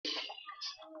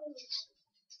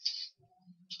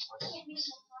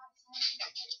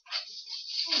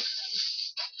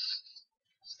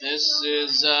This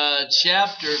is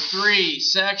chapter 3,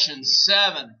 section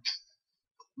 7.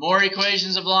 More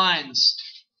equations of lines.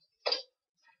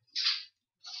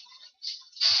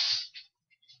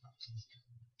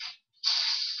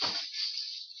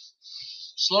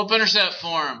 Slope-intercept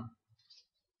form.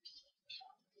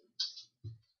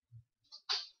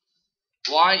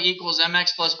 Y equals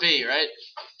mx plus b, right?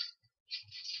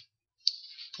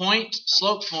 Point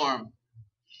slope form.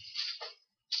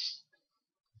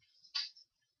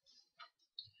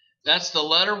 That's the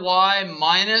letter y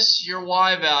minus your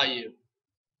y value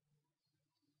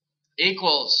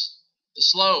equals the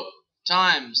slope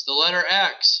times the letter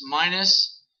x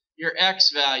minus your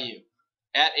x value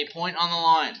at a point on the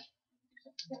line.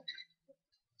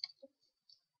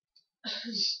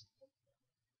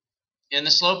 In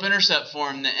the slope-intercept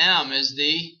form, the m is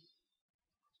the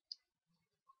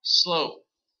slope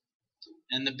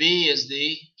and the b is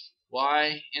the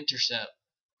y-intercept,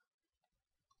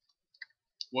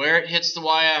 where it hits the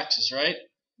y-axis, right?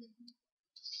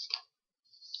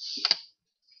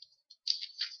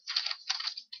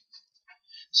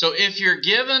 So if you're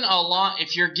given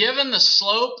the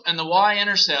slope and the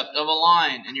y-intercept of a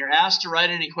line and you're asked to write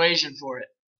an equation for it,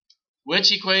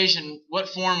 what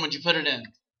form would you put it in?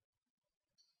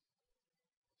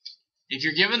 If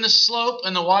you're given the slope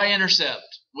and the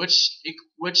y-intercept, which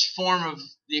form of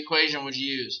the equation would you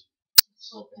use?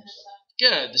 Slope-intercept.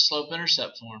 Good, the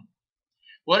slope-intercept form.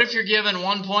 What if you're given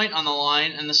 1 point on the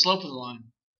line and the slope of the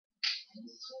line?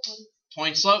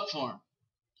 Point-slope form.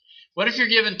 What if you're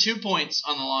given 2 points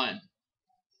on the line?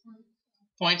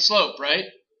 Point-slope, right?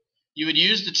 You would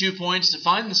use the 2 points to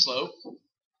find the slope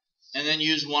and then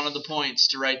use one of the points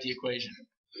to write the equation.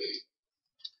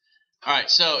 Alright,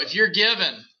 so if you're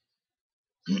given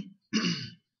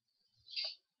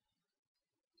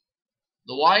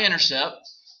the y-intercept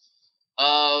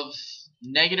of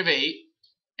 -8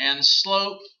 and the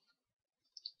slope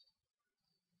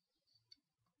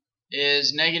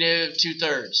is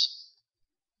 -2/3.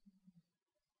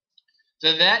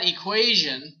 So that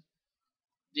equation,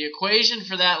 the equation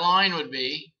for that line would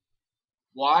be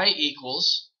y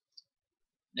equals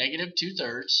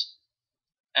 -2/3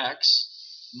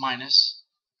 x minus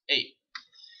 8.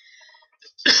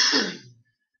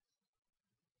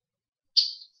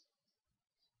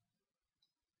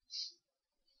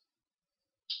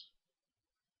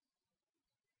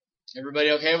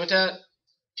 Everybody okay with that?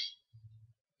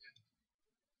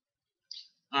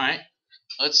 Alright,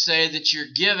 let's say that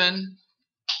you're given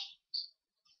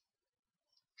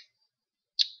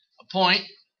a point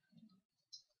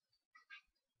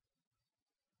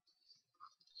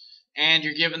and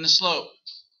you're given the slope.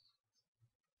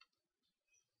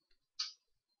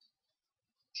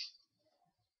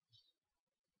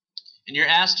 And you're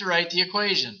asked to write the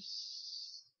equation.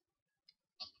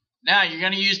 Now you're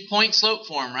going to use point-slope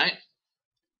form, right?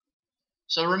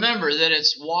 So remember that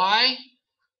it's y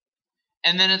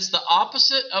and then it's the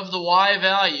opposite of the y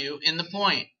value in the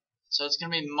point. So it's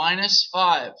going to be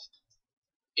 -5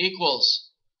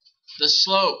 equals the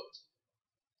slope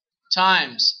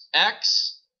times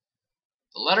x,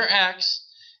 the letter x,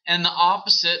 and the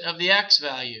opposite of the x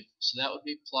value. So that would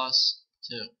be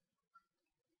 +2.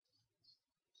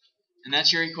 And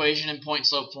that's your equation in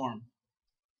point-slope form.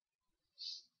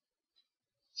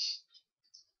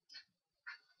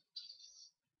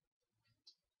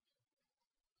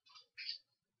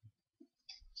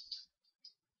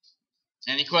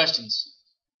 Any questions?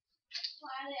 Why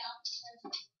are they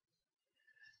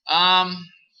opposite?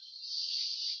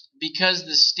 Because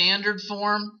the standard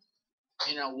form,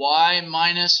 y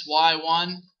minus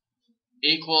y1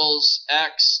 equals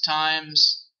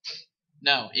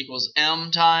equals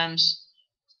m times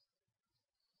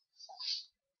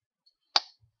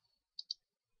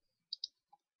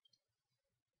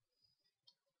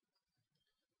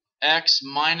x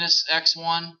minus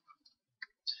x1.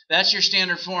 That's your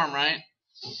standard form, right?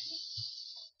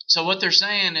 So what they're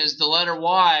saying is the letter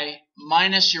y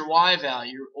minus your y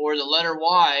value, or the letter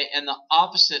y and the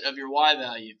opposite of your y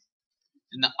value,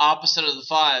 and the opposite of the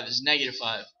 5 is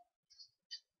 -5,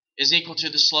 is equal to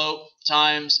the slope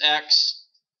times x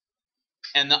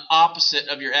and the opposite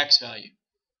of your x value.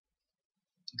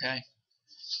 Okay?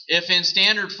 If in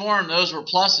standard form those were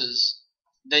pluses,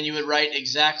 then you would write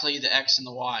exactly the x and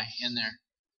the y in there.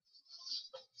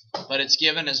 But it's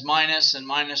given as minus, and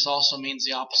minus also means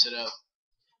the opposite of.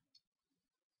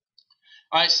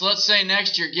 Alright, so let's say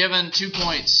next you're given 2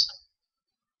 points.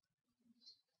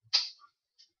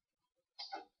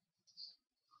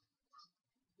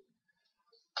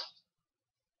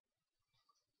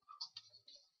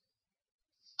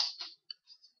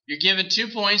 You're given 2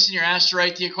 points and you're asked to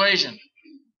write the equation.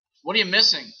 What are you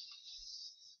missing?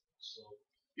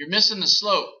 You're missing the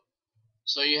slope.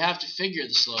 So you have to figure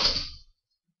the slope.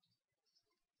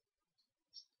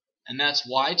 And that's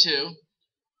y2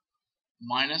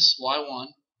 minus y1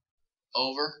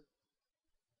 over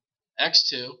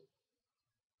x2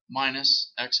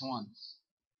 minus x1.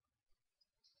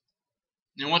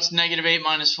 And what's negative 8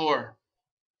 minus 4?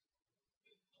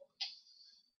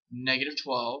 Negative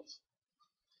 12.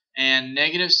 And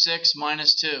negative 6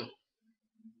 minus 2?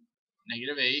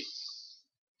 Negative 8.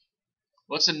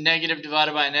 What's a negative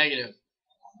divided by a negative?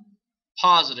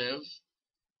 Positive.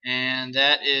 And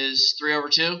that is 3 over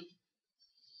 2.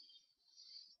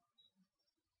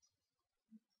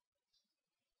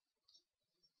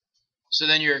 So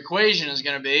then your equation is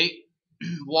going to be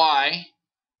y.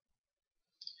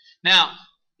 Now,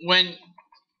 when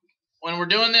we're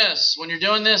doing this, when you're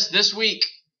doing this week,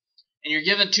 and you're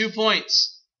given 2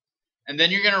 points, and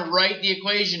then you're going to write the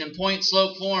equation in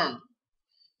point-slope form,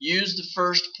 use the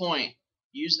first point.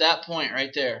 Use that point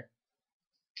right there.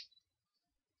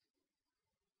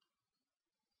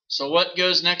 So what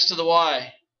goes next to the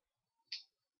y?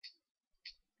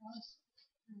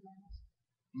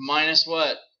 Minus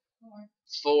what?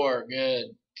 4. Good.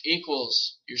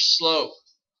 Equals your slope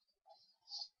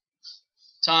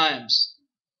times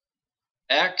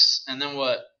x, and then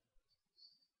what?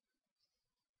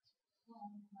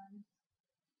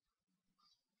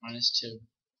 Minus 2.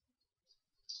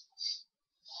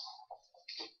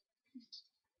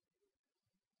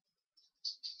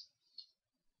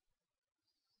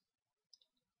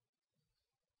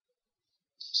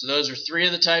 So those are 3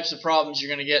 of the types of problems you're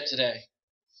going to get today.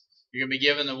 You're going to be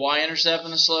given the y-intercept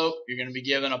and the slope. You're going to be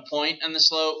given a point and the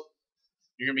slope.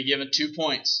 You're going to be given 2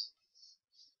 points.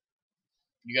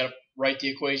 You got to write the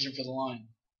equation for the line.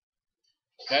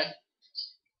 Okay?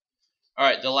 All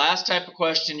right, the last type of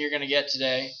question you're going to get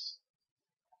today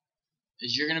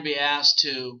is you're going to be asked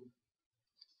to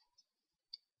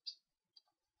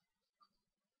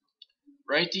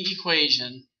write the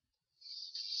equation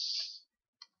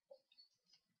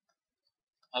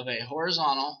of a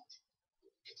horizontal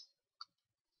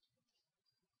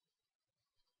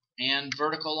and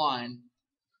vertical line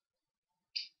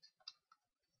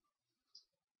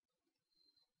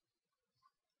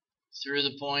through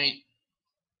the point,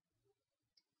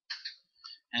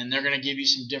 and they're going to give you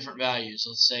some different values.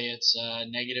 Let's say it's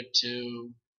negative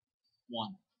 2,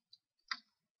 1.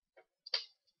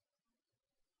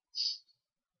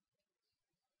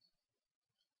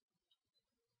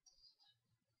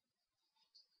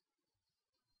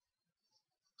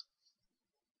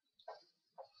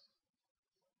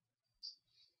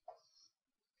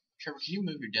 Trevor, can you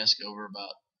move your desk over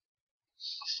about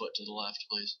a foot to the left,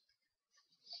 please?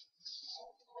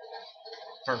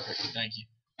 Perfect, thank you.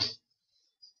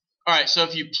 All right, so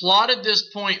if you plotted this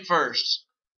point first,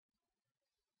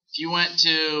 if you went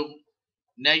to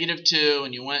negative 2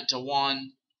 and you went to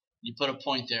 1, you put a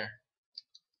point there.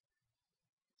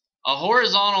 A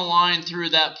horizontal line through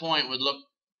that point would look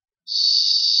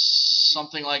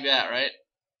something like that, right?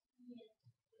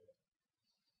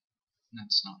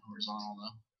 That's not horizontal,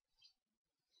 though.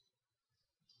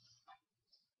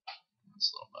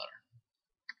 That's a little better.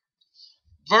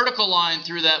 Vertical line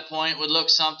through that point would look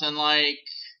something like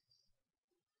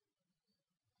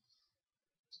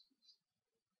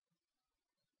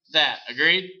that.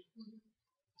 Agreed?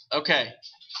 Okay.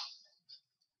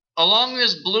 Along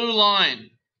this blue line,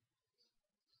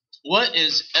 what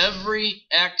is every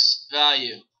x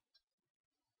value?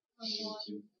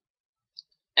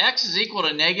 X is equal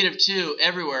to negative 2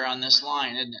 everywhere on this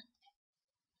line, isn't it?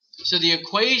 So the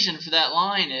equation for that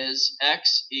line is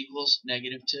x equals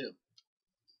negative 2.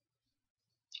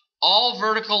 All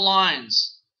vertical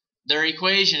lines, their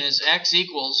equation is x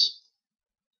equals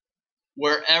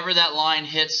wherever that line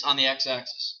hits on the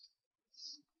x-axis.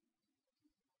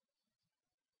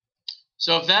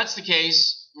 So if that's the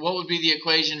case, what would be the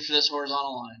equation for this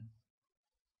horizontal line?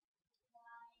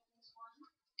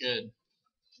 Good.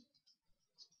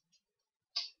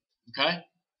 Okay?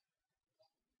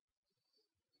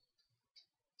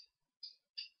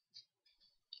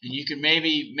 And you can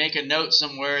maybe make a note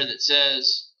somewhere that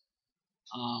says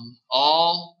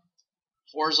all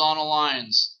horizontal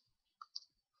lines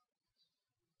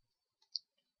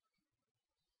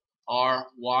are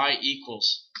y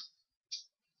equals.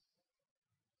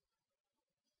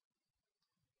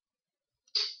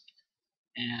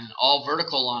 And all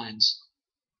vertical lines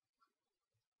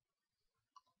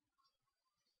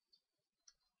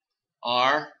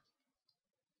are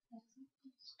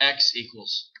x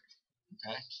equals.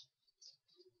 Okay?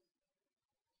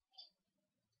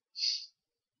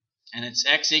 And it's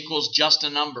x equals just a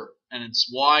number. And it's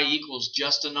y equals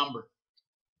just a number.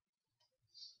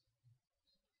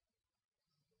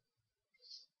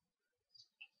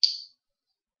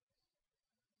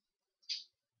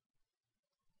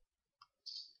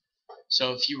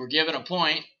 So if you were given a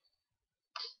point,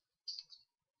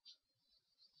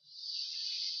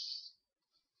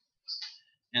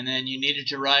 and then you needed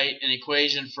to write an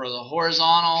equation for the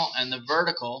horizontal and the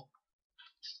vertical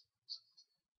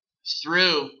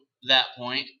through that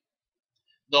point,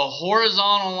 the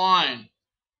horizontal line,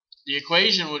 the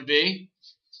equation would be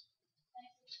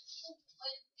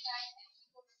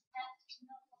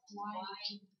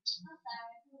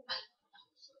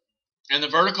and the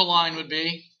vertical line would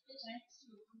be,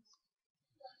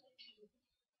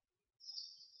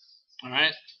 all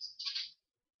right,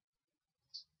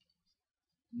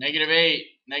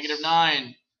 -8,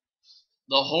 -9.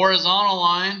 The horizontal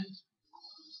line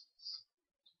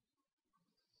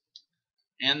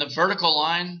and the vertical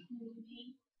line,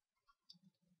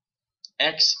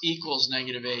 x equals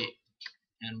 -8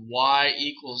 and y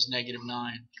equals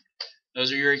 -9.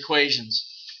 Those are your equations.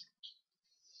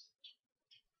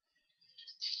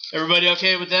 Everybody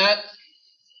okay with that?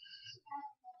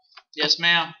 Yes,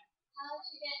 ma'am. How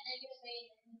did you get -8?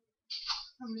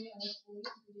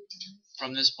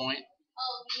 From this point.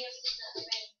 Oh, we used the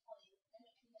random point.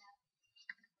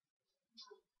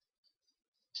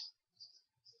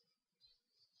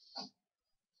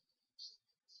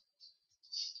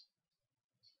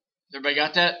 Everybody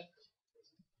got that?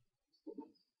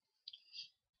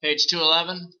 Page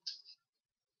 211.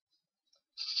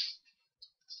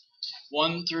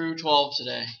 1 through 12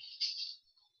 today.